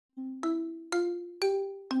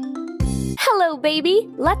Hello, baby!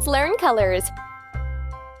 Let's learn colors.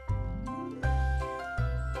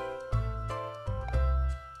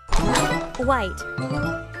 White.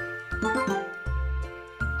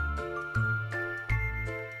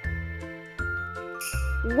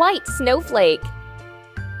 White snowflake.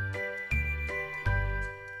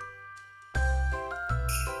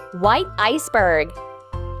 White iceberg.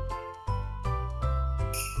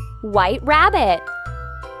 White rabbit.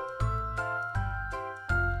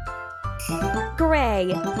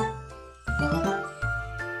 Gray.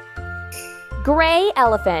 Gray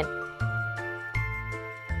elephant.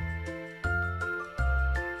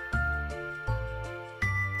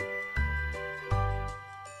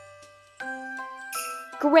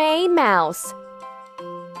 Gray mouse.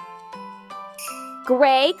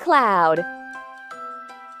 Gray cloud.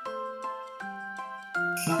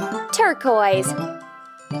 Turquoise.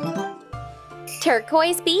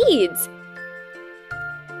 Turquoise beads.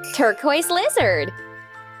 Turquoise lizard.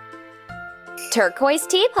 Turquoise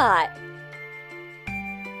teapot.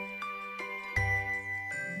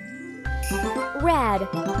 Red.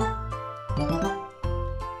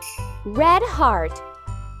 Red heart.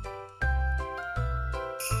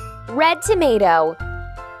 Red tomato.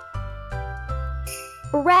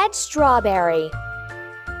 Red strawberry.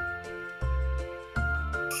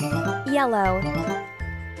 Yellow.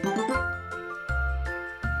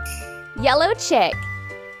 Yellow chick.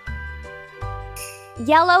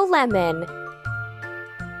 Yellow lemon.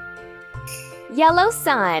 Yellow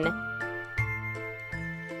sun.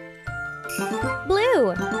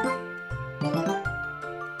 Blue.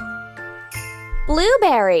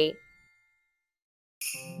 Blueberry.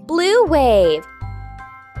 Blue wave.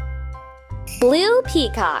 Blue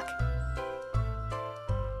peacock.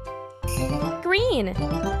 Green.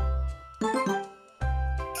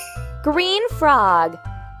 Green frog.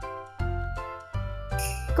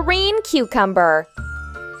 Green cucumber.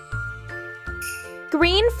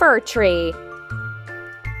 Green fir tree.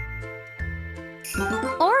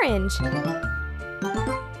 Orange.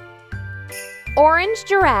 Orange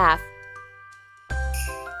giraffe.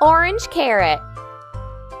 Orange carrot.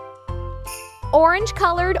 Orange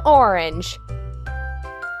colored orange.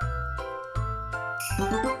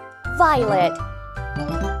 Violet.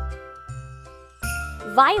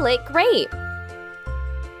 Violet grape.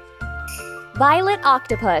 Violet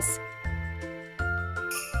octopus.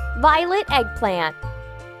 Violet eggplant.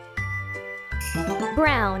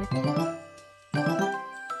 Brown.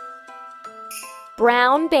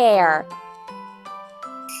 Brown bear.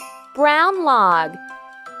 Brown log.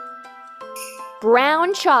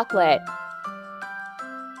 Brown chocolate.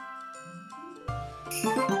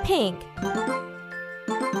 Pink.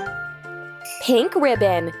 Pink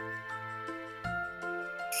ribbon.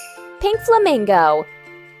 Pink flamingo.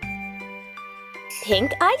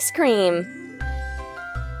 Pink ice cream.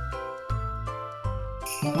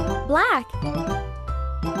 Black.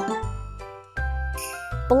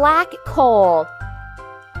 Black coal.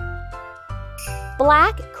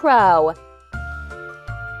 Black crow.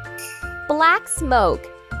 Black smoke.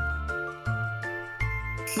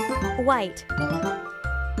 White.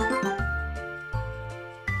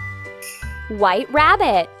 White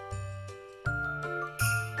rabbit.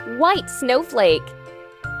 White snowflake.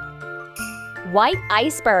 White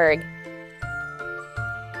iceberg.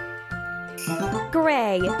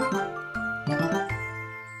 Gray.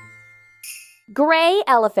 Gray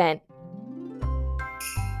elephant.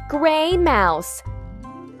 Gray mouse.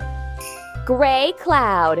 Gray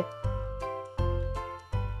cloud.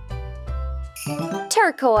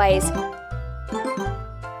 Turquoise.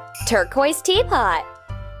 Turquoise teapot.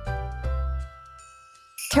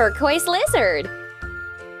 Turquoise lizard.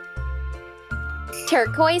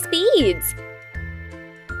 Turquoise beads.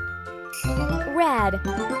 Red.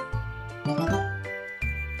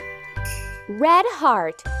 Red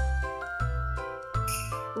heart.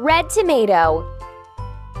 Red tomato.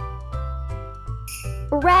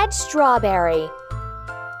 Red strawberry.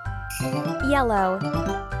 Yellow.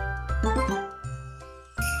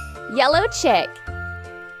 Yellow chick.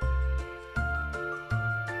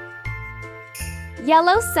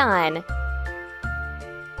 Yellow sun.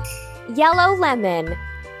 Yellow lemon.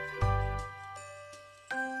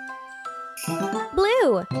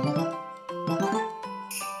 Blue.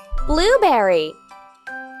 Blueberry.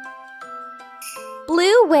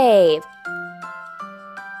 Blue wave.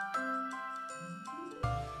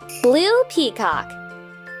 Blue peacock.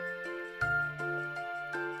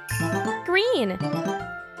 Green.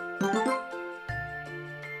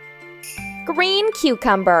 Green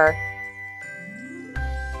cucumber.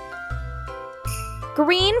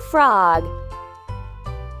 Green frog.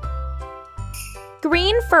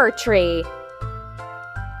 Green fir tree.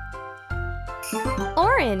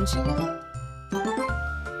 Orange.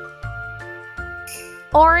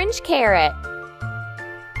 Orange carrot.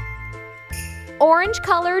 Orange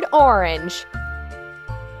colored orange.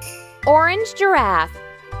 Orange giraffe.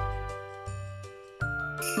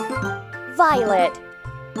 Violet.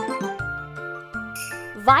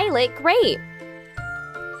 Violet grape.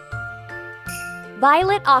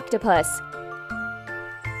 Violet octopus.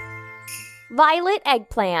 Violet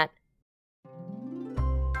eggplant.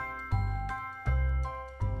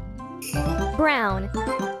 Brown.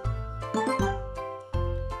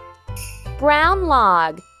 Brown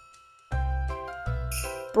log.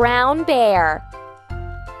 Brown bear.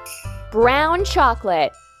 Brown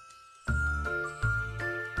chocolate.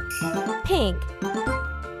 Pink.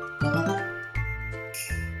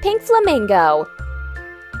 Pink flamingo.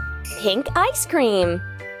 Pink ice cream.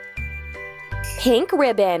 Pink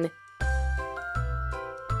ribbon.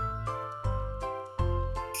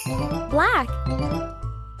 Black.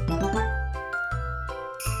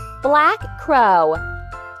 Black crow.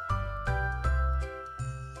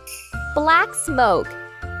 Black smoke.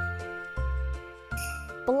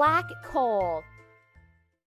 Black coal.